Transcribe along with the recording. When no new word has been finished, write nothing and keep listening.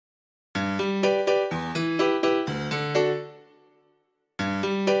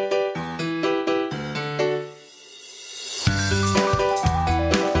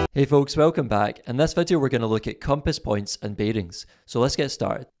Hey folks, welcome back. In this video we're going to look at compass points and bearings. So let's get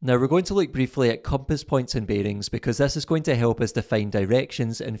started. Now we're going to look briefly at compass points and bearings because this is going to help us define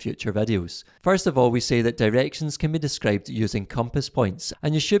directions in future videos. First of all, we say that directions can be described using compass points,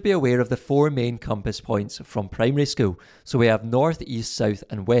 and you should be aware of the four main compass points from primary school. So we have north, east, south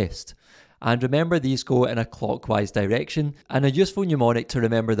and west. And remember, these go in a clockwise direction, and a useful mnemonic to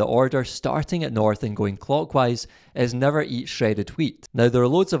remember the order starting at north and going clockwise is never eat shredded wheat. Now there are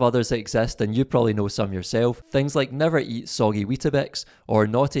loads of others that exist and you probably know some yourself, things like never eat soggy Weetabix or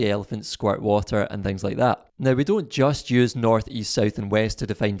naughty elephants squirt water and things like that. Now we don't just use north, east, south and west to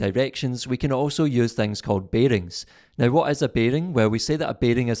define directions, we can also use things called bearings. Now what is a bearing? Well, we say that a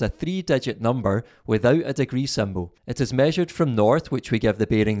bearing is a 3-digit number without a degree symbol. It is measured from north, which we give the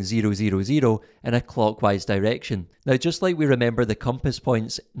bearing 000 in a clockwise direction. Now just like we remember the compass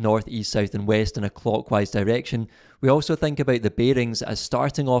points north, east, south and west in a clockwise direction, we also think about the bearings as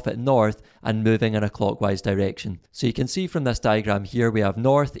starting off at north and moving in a clockwise direction. So you can see from this diagram here we have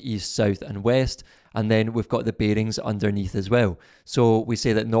north, east, south and west, and then we've got the bearings underneath as well. So we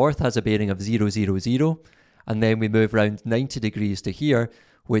say that north has a bearing of 000, and then we move around 90 degrees to here,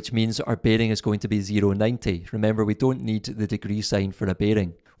 which means our bearing is going to be 090. Remember, we don't need the degree sign for a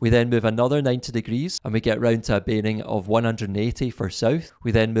bearing. We then move another 90 degrees and we get round to a bearing of 180 for south.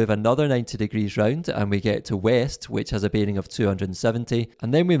 We then move another 90 degrees round and we get to west, which has a bearing of 270.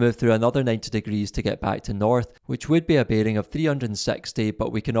 And then we move through another 90 degrees to get back to north, which would be a bearing of 360,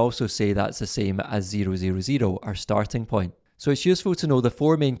 but we can also say that's the same as 000, our starting point. So it's useful to know the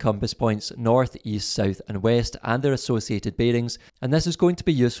four main compass points, north, east, south and west, and their associated bearings, and this is going to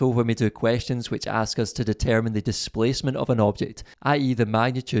be useful when we do questions which ask us to determine the displacement of an object, i.e. the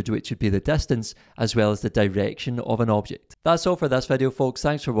magnitude, which would be the distance, as well as the direction of an object. That's all for this video folks,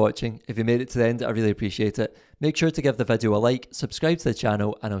 thanks for watching. If you made it to the end, I really appreciate it. Make sure to give the video a like, subscribe to the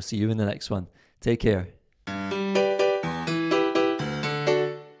channel, and I'll see you in the next one. Take care.